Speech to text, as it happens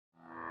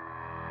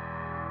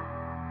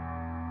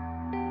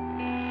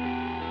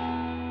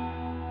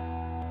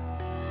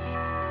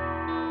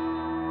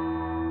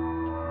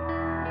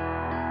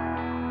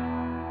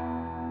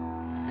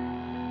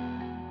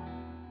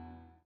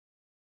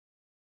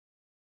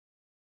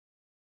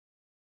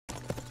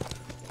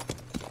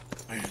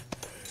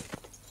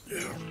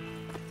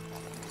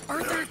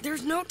Arthur,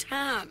 there's no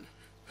time.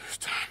 There's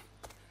time.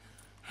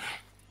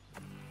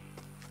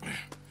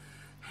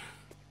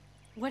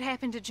 What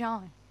happened to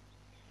John?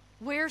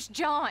 Where's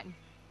John?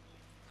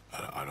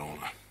 I don't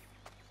know.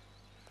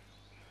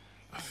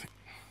 I think...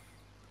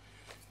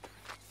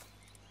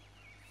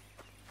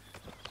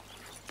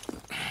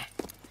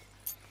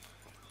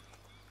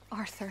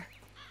 Arthur.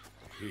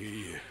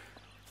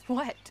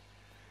 What? What?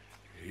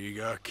 He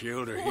got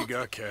killed or he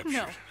got captured.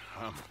 No.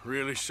 I'm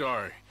really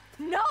sorry.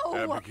 No!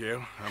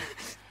 Abigail,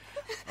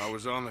 I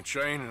was on the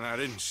train and I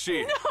didn't see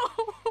it.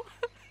 No!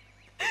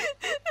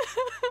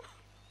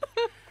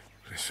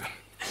 Listen,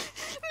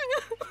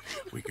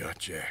 we got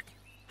Jack.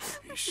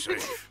 He's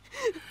safe.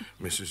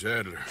 Mrs.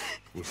 Adler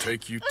will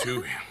take you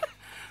to him.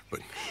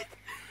 But,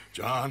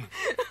 John,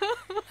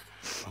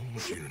 I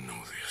want you to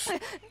know this.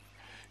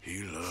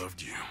 He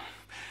loved you.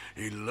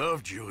 He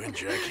loved you, and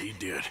Jack, he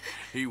did.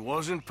 He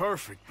wasn't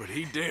perfect, but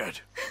he did.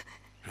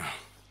 Now,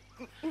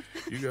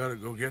 you gotta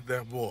go get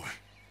that boy.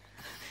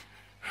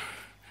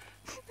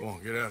 Come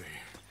on, get out of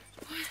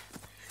here.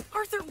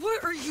 Arthur,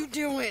 what are you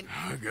doing?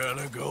 I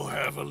gotta go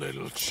have a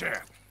little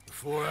chat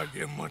before I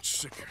get much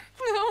sicker.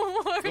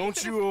 No, Arthur.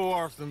 Don't you owe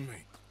Arthur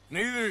me.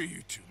 Neither of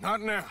you two.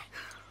 Not now.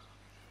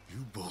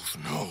 You both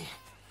know.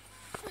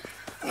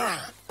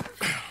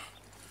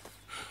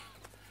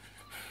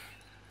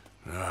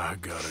 I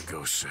gotta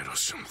go settle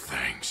some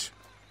things.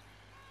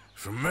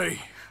 For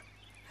me,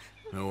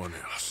 no one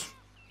else.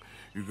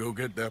 You go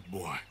get that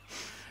boy.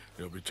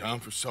 There'll be time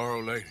for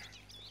sorrow later.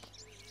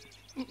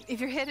 If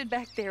you're headed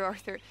back there,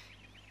 Arthur,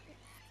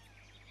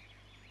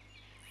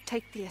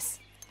 take this.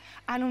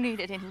 I don't need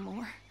it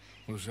anymore.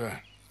 What's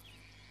that?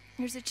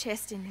 There's a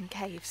chest in them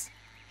caves.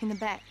 In the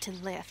back to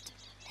the left.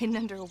 Hidden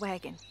under a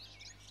wagon.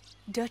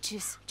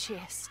 Dutch's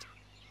chest.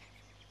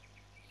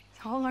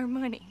 All our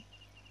money.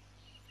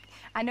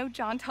 I know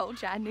John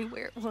told you I knew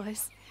where it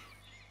was.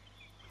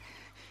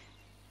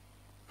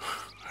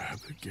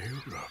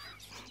 Abigail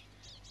Roberts.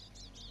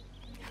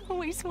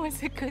 Always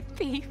was a good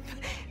thief.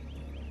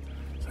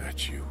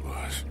 That you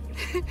was.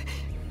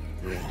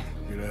 Go on,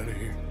 get out of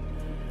here.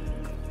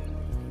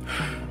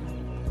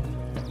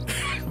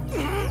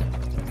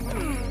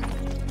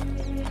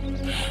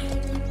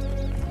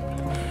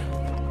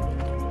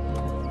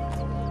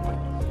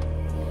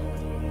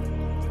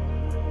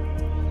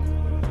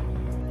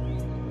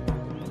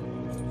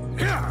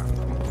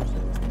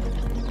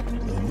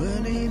 The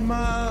many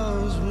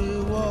miles we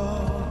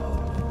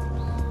walk,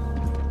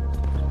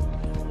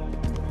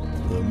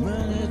 the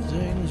many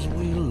things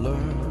we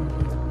learn,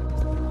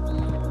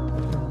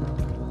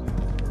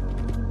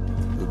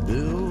 the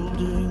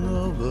building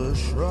of a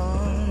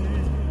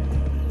shrine,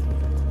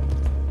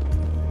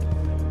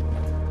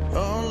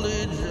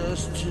 only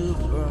just to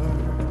burn.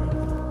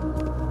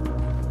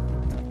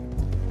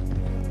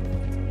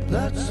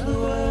 That's the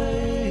way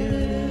it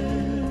is.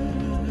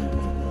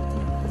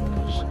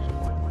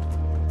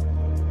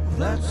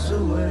 That's the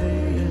way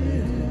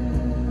it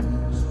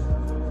is.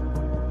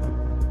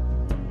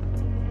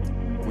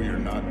 We are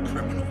not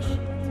criminals.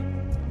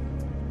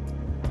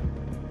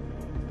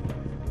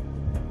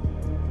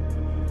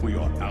 We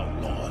are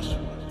outlaws.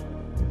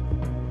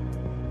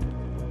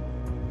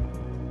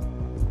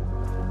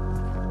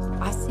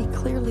 I see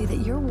clearly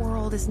that your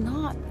world is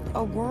not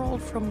a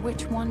world from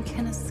which one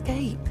can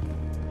escape.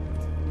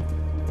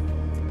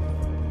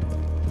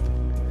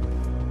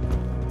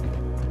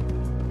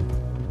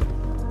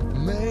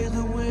 May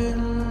the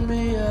wind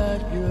be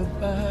at your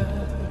back.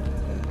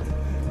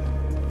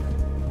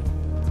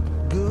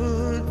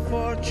 Good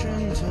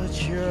fortune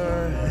touch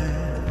your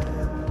hand.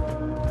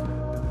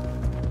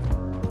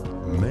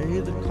 May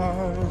the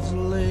cards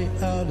lay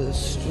out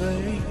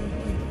astray,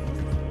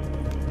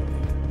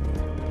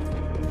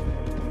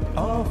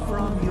 all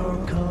from your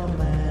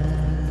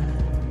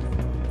command.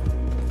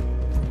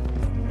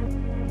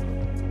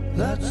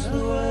 That's the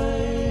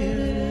way it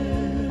is.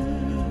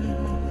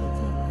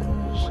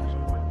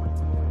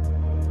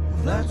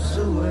 That's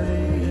the way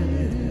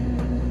it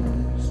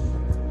is.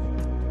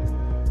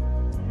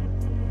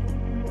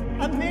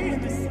 I made a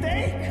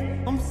mistake.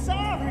 I'm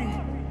sorry.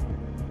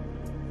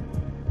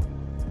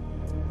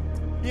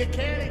 You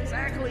can't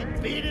exactly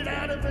beat it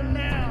out of him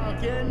now,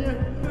 can you?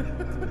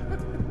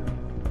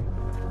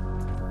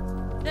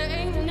 There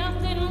ain't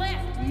nothing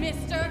left,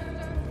 mister.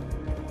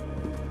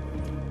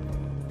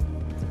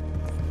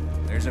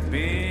 There's a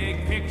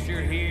big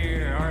picture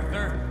here,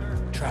 Arthur.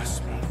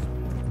 Trust me.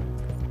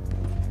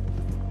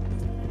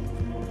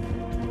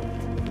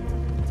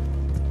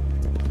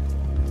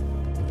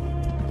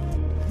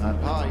 My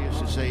pa used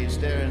to say,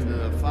 stare into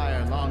the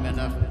fire long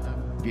enough,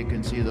 you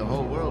can see the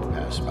whole world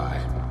pass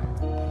by.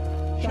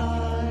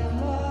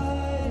 Shine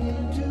light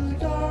into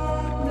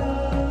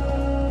darkness.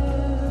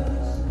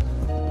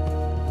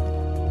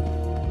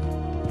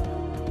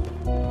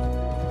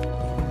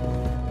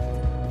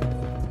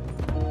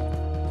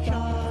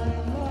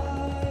 Shine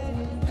light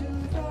into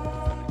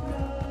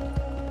darkness.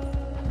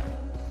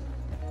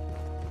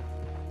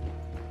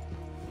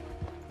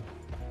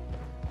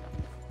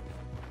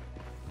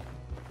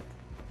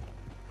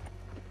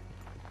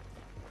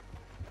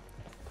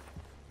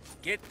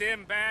 Get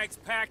them bags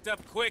packed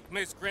up quick,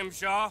 Miss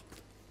Grimshaw.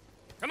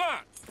 Come on,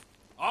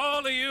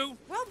 all of you.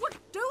 Well, we're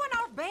doing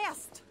our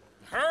best.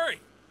 Hurry.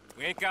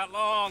 We ain't got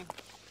long.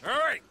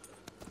 Hurry.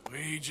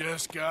 We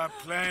just got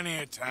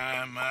plenty of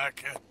time,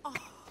 Micah.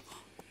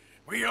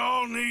 We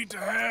all need to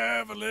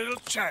have a little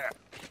chat.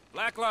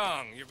 Black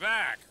Lung, you're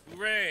back.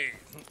 Hooray.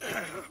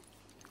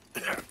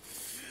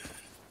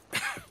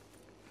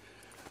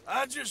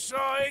 I just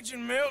saw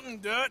Agent Milton,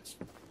 Dutch.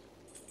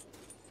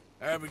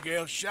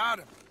 Abigail shot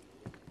him.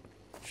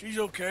 She's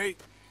okay.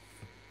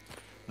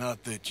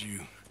 Not that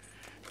you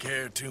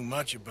care too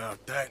much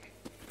about that.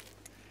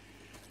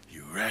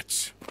 You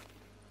rats.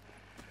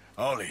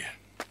 All of you.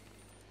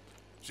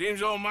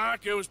 Seems old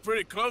Micah was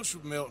pretty close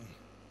with Milton.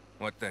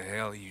 What the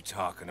hell are you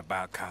talking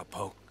about,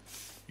 cowpoke?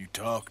 You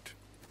talked.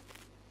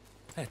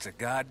 That's a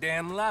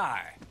goddamn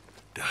lie.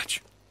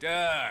 Dutch.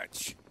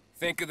 Dutch,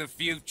 think of the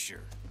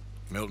future.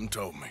 Milton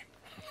told me.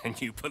 And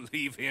you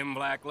believe him,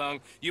 Black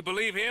Lung? You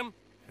believe him?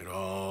 It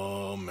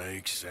all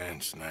makes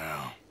sense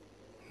now.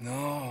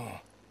 No,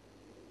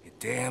 it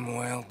damn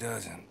well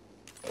doesn't.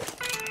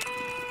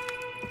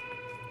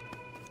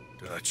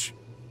 Dutch,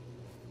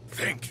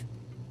 think.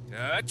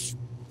 Dutch,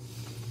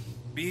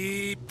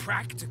 be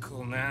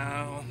practical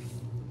now.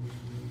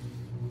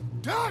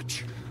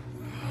 Dutch!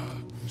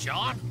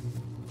 John?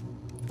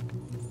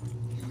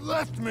 You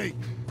left me.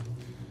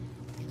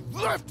 You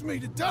left me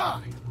to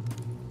die.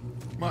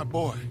 My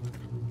boy,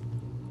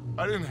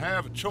 I didn't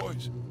have a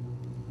choice.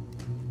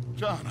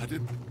 John, I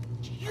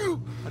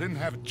didn't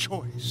have a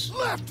choice.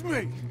 Left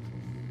me!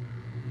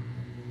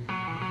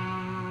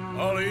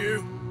 All of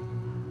you,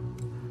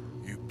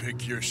 you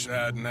pick your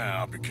side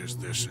now because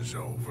this is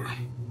over.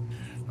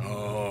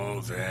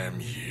 All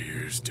them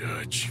years,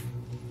 Dutch,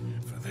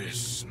 for this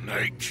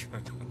snake.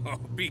 Oh,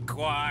 be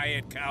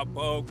quiet,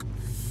 cowpoke.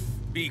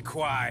 Be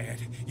quiet.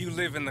 You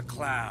live in the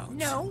clouds.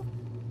 No,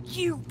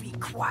 you be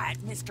quiet,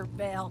 Mr.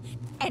 Bell,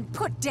 and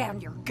put down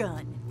your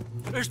gun.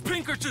 There's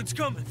Pinkertons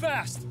coming,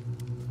 fast!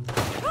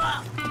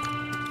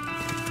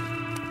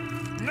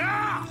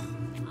 Now!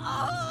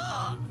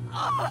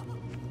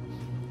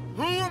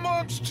 Who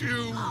amongst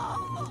you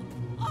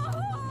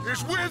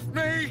is with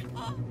me?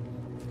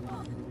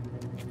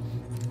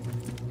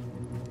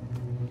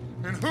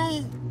 And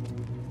who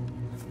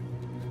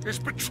is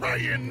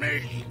betraying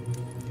me?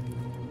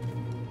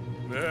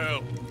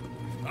 Well,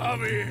 I'm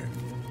here.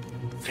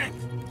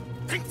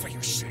 Think for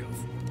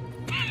yourself.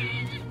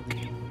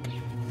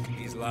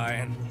 He's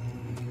lying.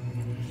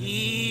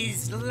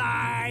 He's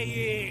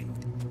lying!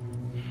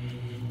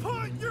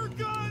 Put your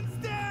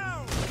guns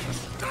down!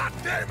 God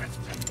damn it!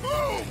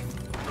 Move!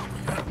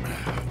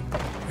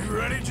 You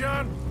ready,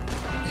 John?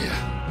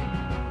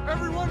 Yeah.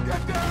 Everyone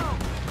get down!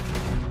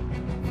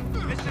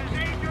 This is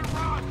Agent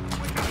Ross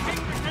with the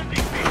Pinkerton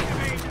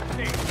Evasive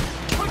Agency.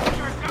 Put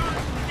your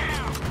guns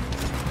down!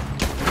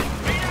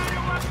 Lay down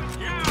your weapons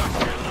now!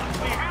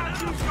 We have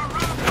to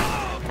surround them!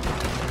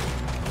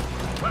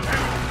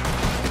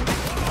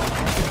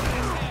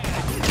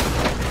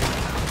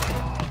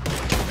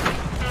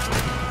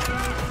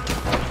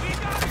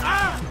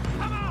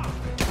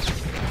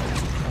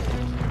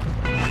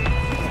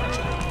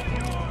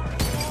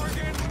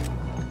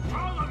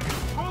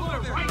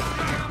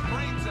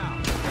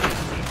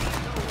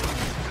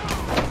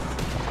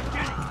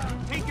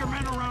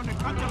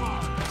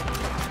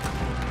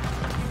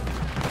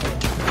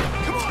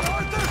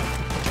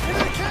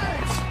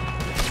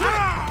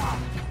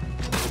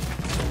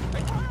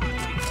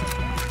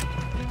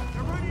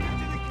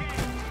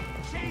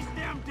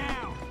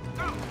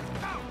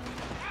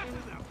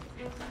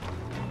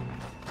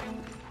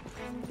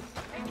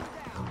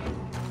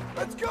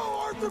 Let's go,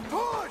 Arthur,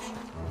 push!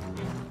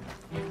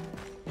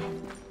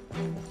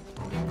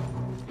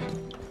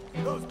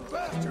 Those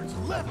bastards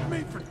left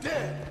me for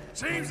dead.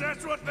 Seems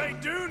that's what they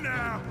do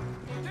now.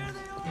 There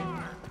they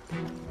are!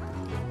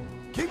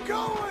 Keep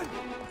going!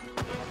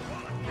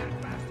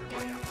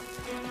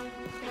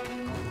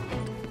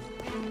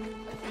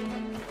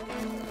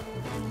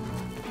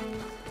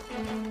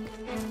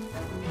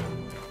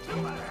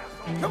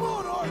 Come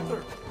on,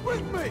 Arthur!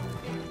 With me!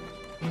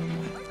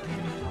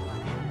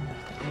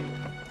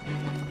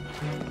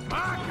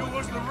 Micah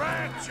was the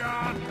rat,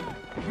 John!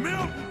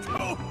 Milton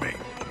told me!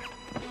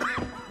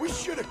 We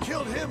should have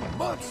killed him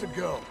months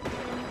ago!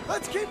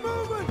 Let's keep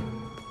moving!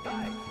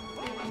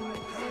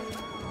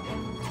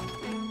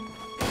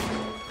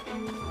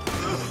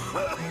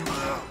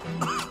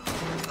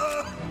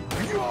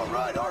 Are you all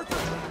right, Arthur?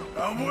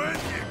 I'm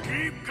with you.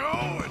 Keep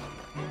going.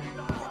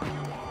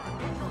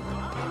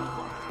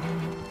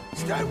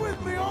 Stay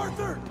with me,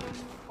 Arthur!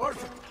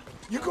 Arthur,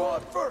 you go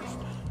up first.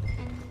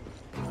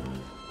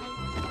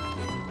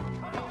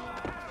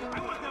 I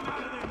want them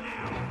out of there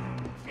now!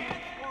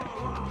 Dead or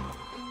alive!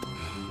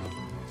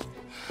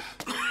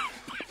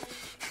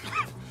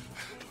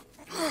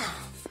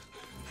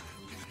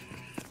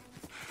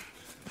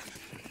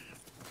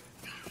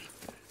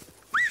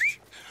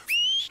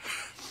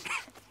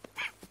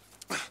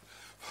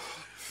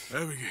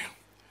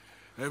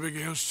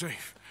 Abigail's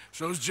safe.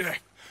 So's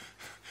Jack.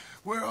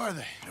 Where are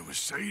they? There was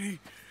Sadie,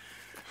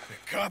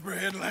 at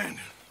Copperhead Landing.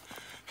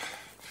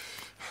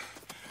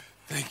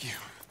 Thank you,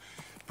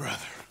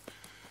 brother.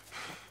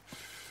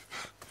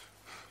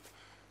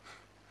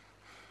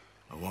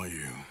 I want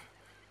you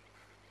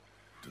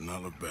to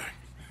not look back.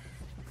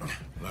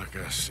 Like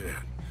I said.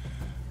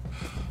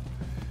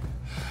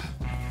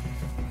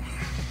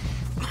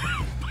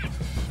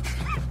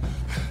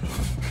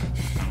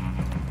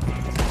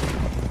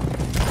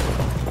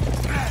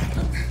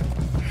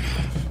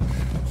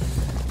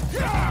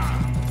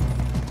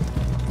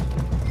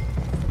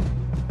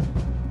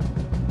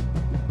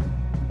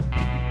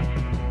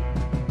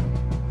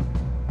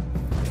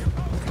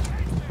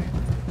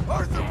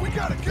 Arthur, we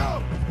gotta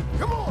go!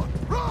 Come on,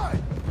 ride!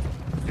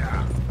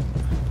 Yeah.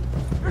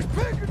 There's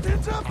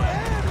Pinkertons up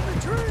ahead in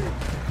the tree!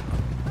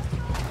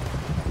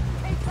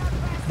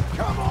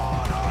 Come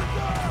on,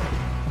 Arthur!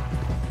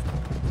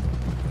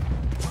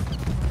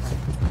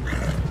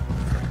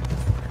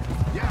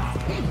 Yeah!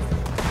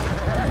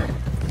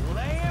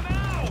 Lay him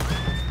out!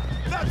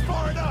 That's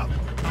far enough!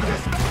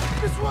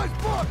 This way's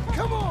blocked!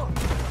 Come on!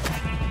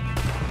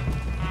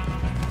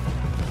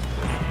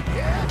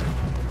 Yeah?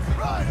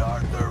 Right,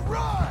 Arthur,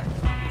 right!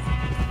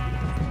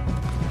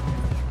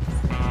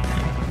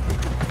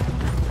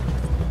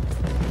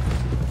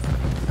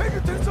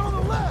 Pinkerton's on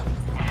the left!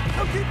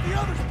 They'll keep the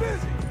others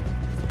busy!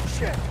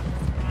 Shit!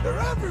 They're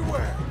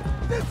everywhere!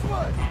 This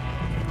way!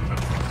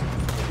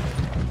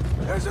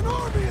 There's an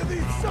army of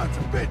these sons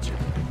of bitches!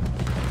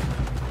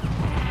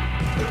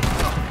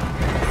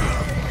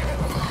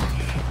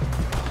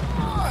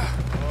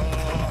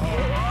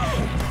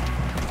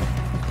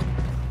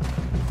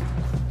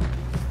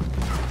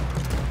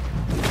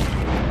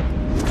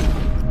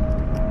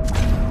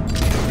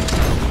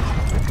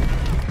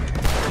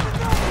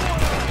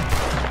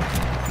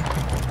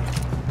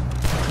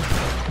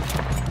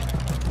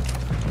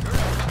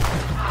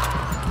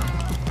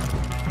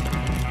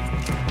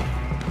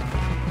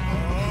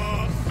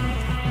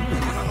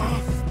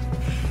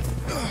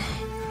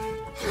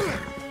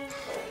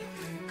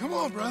 Come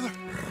on, brother.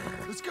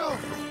 Let's go.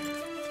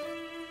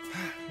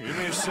 Give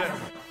me a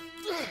second.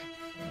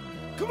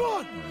 Come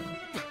on!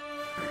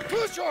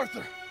 Push,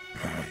 Arthur!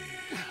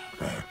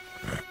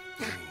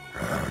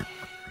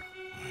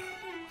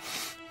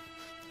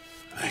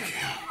 Thank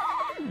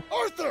you.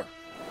 Arthur!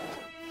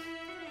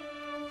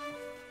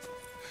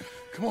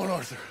 Come on,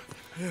 Arthur.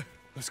 Yeah.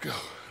 Let's go.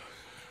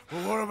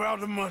 Well, what about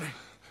the money?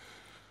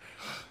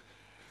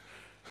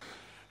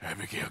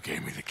 Abigail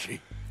gave me the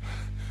key.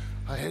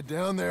 I head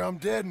down there, I'm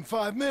dead in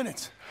 5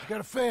 minutes. I got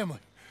a family.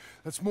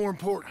 That's more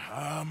important.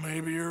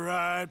 Maybe you're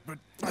right, but...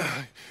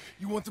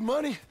 You want the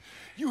money?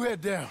 You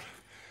head down.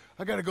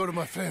 I gotta go to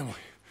my family.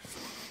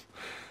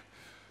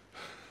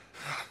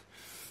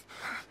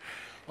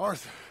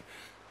 Arthur.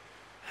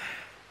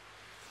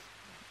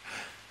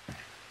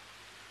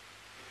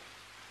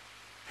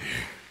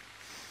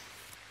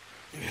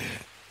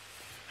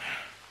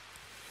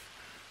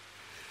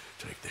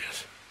 Take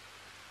this.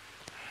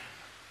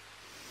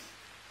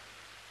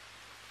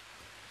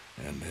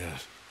 And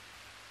this.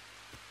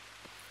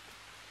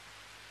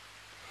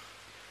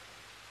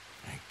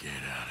 And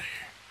get out of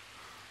here.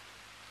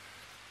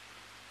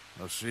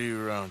 I'll see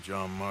you around,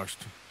 John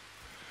Marston.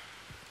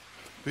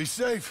 Be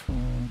safe.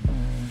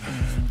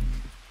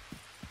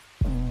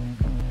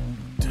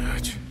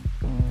 Dutch.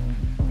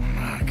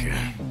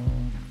 Micah.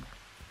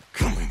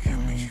 Come and get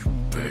me, you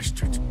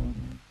bastards.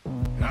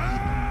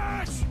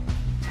 Dutch!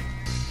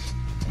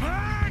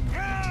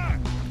 Micah!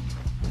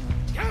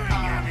 Come and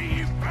get me,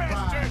 you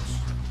bastards!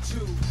 To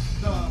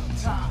the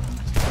top.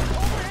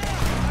 Over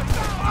here!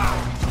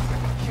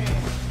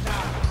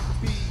 Cannot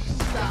be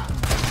stopped.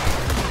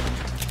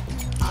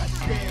 I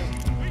stand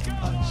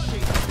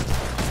unshaken.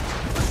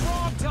 What's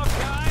wrong, tough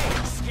guy?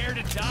 Scared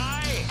to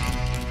die?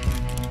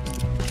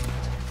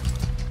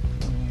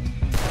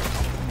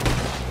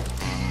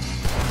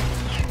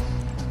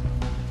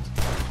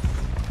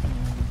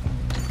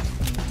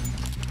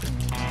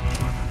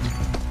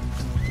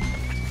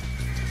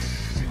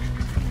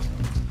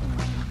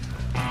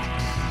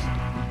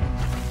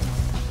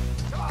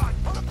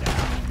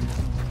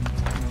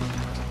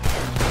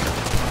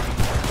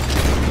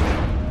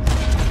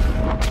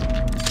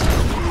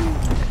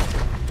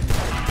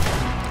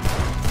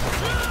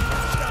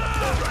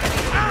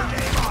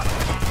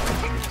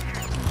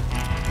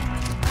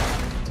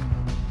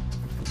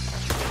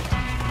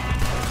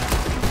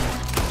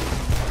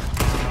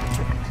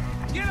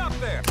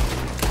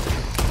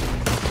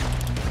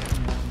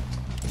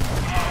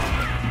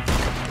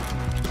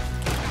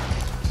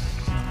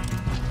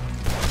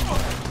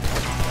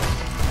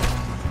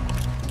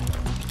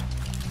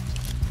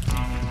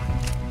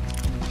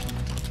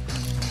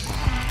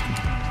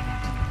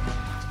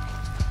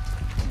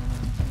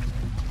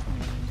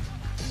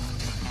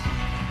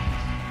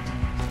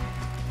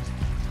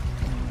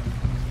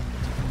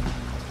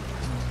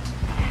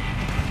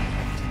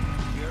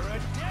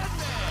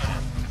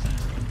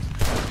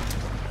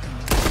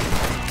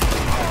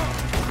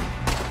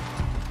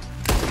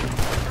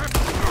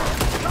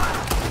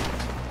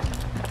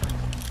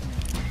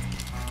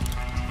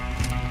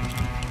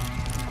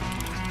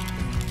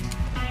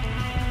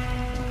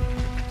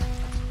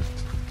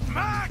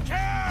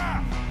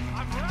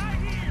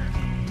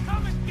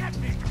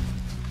 nothing.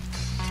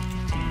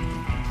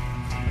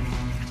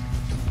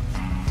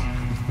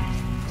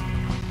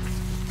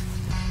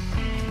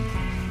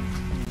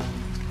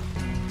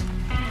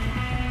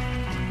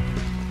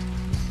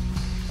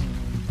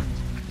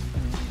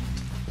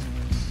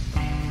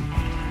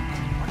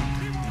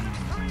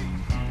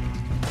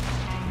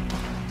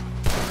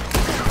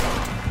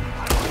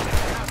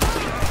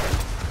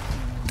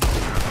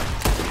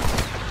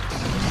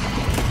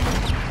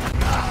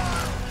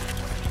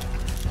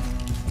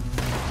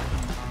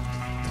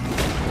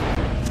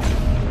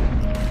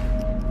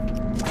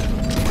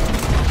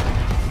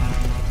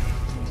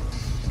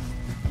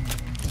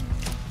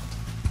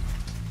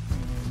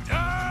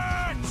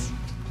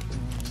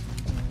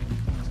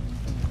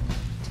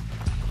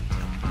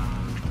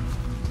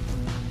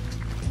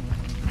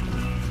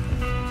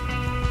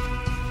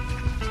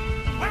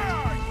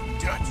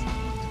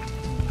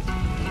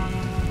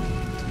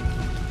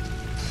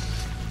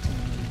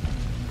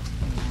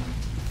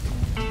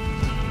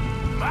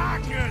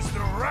 Micah's the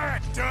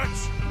rat,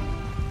 Dutch!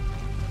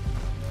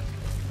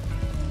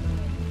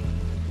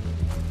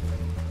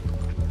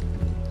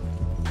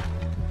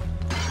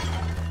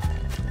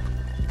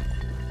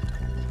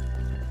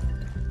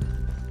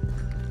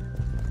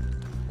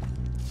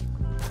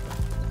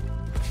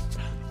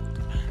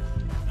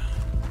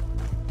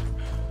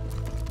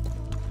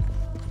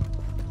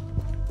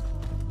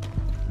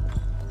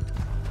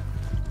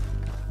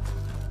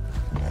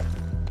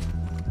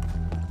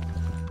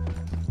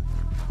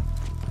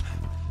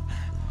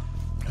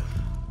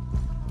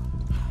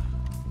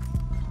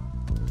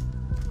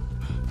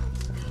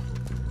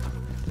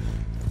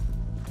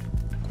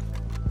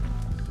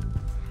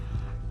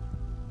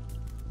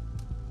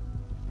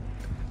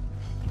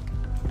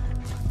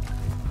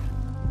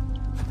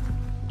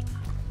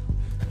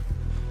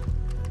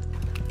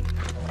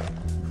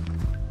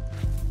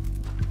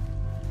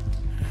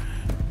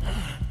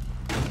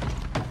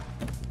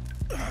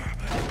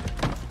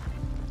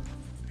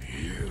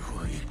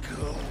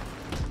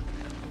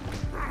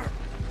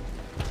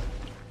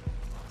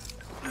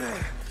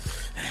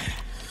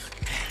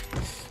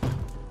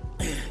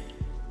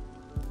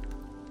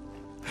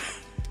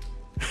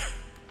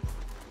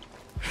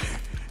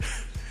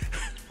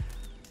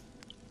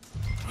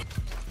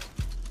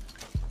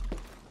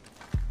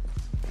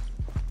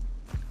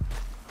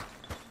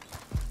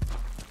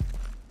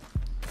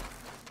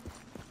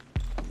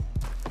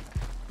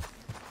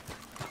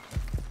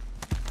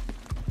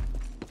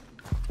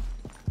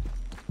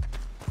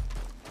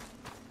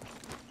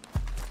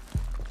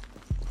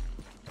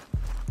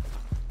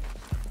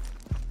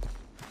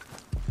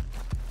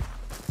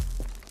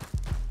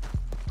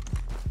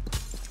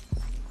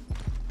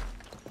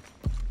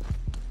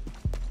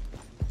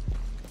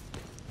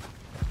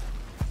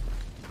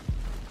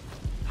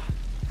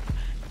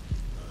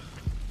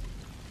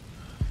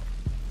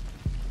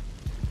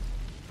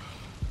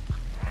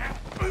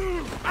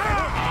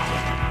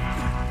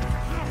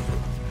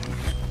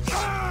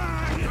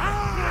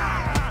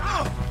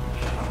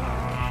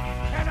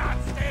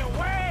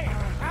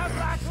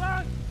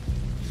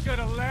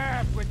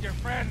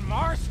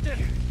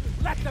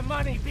 Let the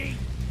money be.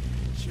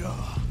 Sure.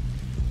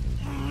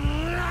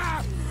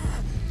 Ah!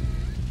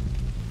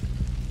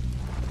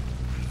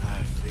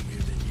 I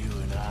figured that you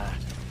and I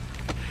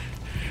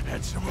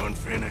had some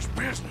unfinished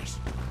business.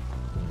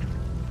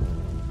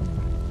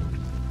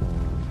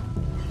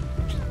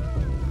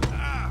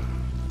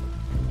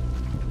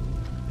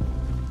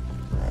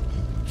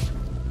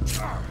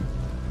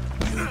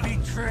 You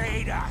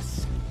betrayed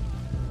us.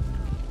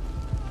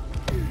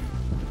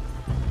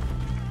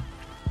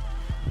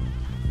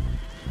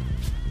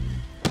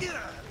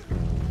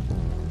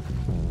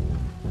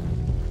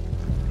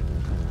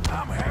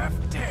 I'm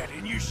half dead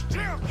and you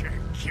still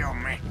can't kill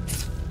me.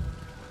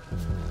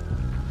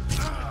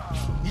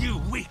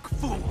 You weak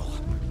fool.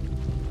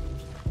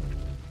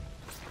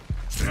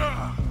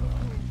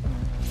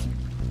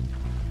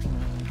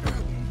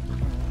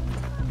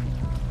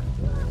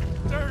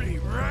 Dirty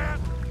rat.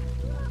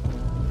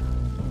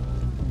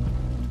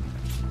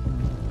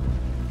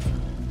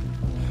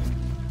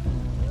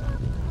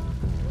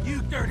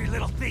 You dirty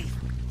little thief.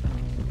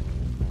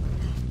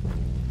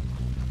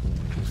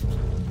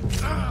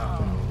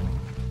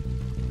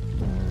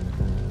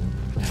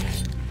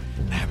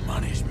 That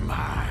money's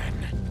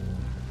mine.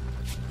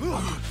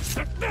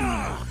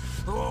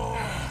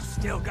 Oh,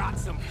 still got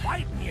some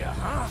fight in you,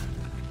 huh?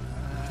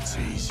 It's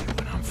easy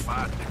when I'm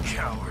fighting a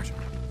coward.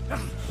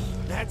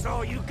 That's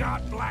all you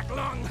got, Black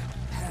Lung?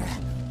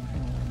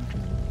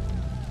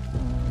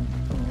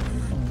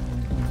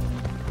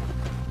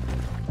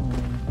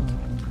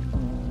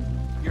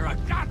 You're a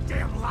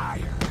goddamn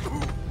liar.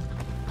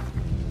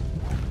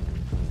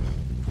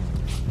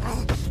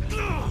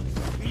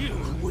 You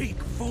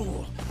weak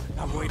fool.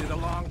 I've waited a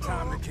long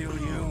time to kill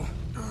you.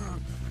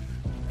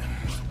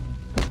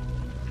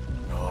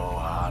 Oh,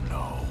 I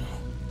know.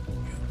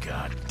 You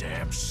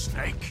goddamn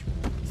snake.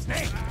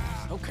 Snake?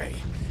 Okay,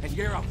 and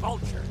you're a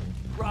vulture.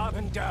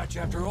 Robbing Dutch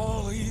after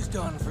all he's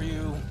done for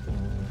you.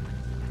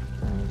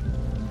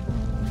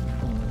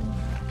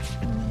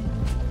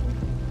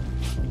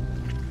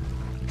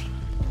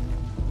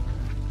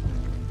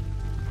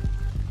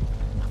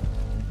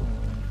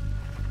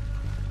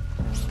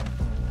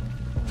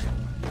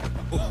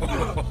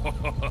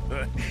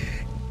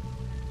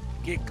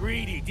 Get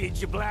greedy, did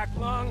you, Black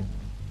Lung?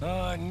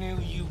 Oh, I knew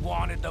you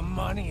wanted the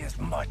money as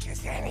much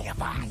as any of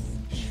us.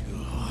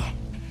 Sure.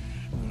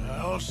 But I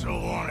also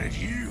wanted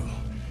you,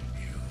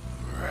 you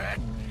rat.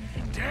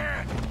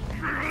 Dad!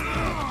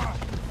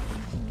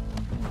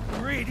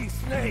 Greedy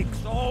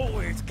snakes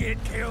always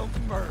get killed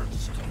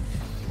first.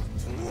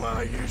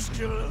 Why you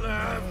still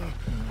alive?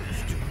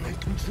 Still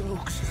making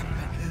jokes.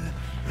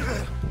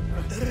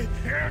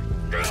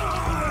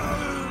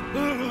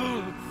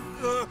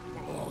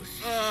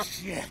 Oh,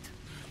 shit.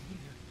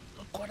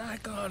 Look what I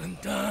got and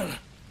done.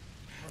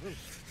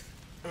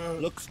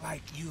 Looks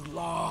like you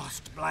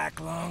lost, Black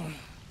Lung.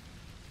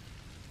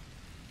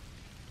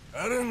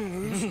 I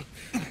didn't lose.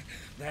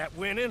 That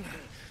winning?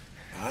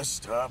 I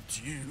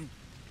stopped you.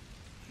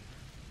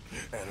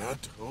 And I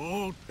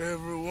told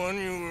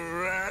everyone you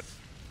were right.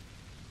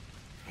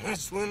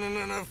 That's winning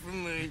enough for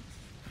me.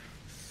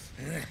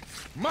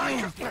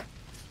 Mike!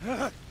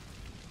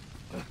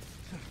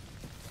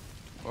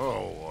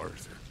 Oh,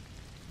 Arthur.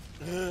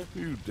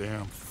 You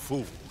damn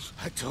fools.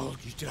 I told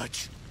you,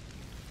 Dutch,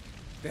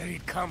 that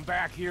he'd come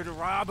back here to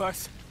rob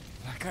us,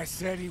 like I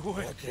said he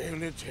would. I came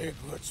to take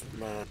what's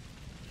mine.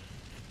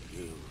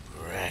 You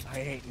rat. I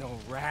ain't no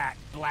rat,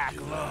 Black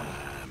Lung.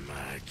 Ah,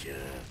 my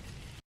God.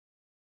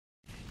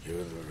 You're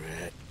the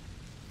rat.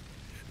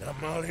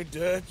 Not Molly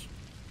Dutch.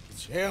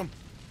 It's him.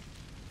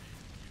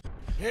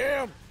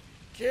 Him!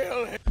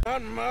 Kill him,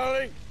 not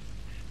Molly.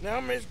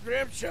 Now Miss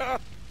Grimshaw.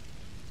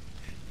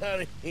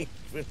 Not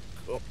even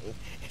cold.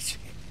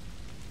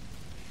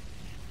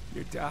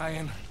 You're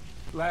dying,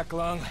 Black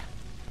Lung,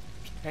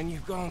 and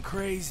you've gone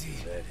crazy.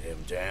 Let him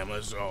damn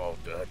us all,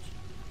 Dutch.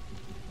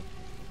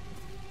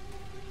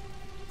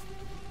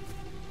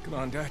 Come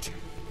on, Dutch.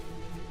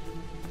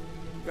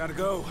 Gotta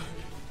go.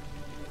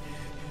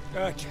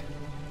 Dutch.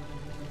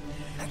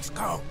 Let's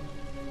go.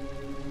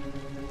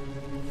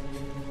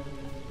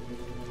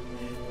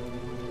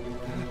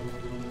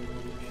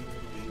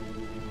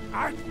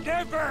 I've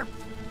never...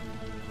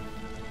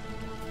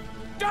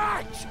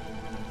 Dutch!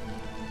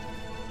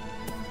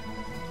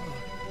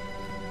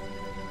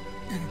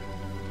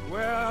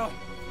 Well...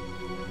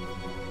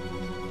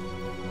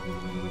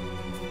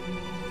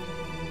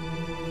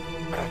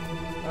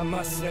 I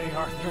must say,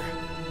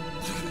 Arthur...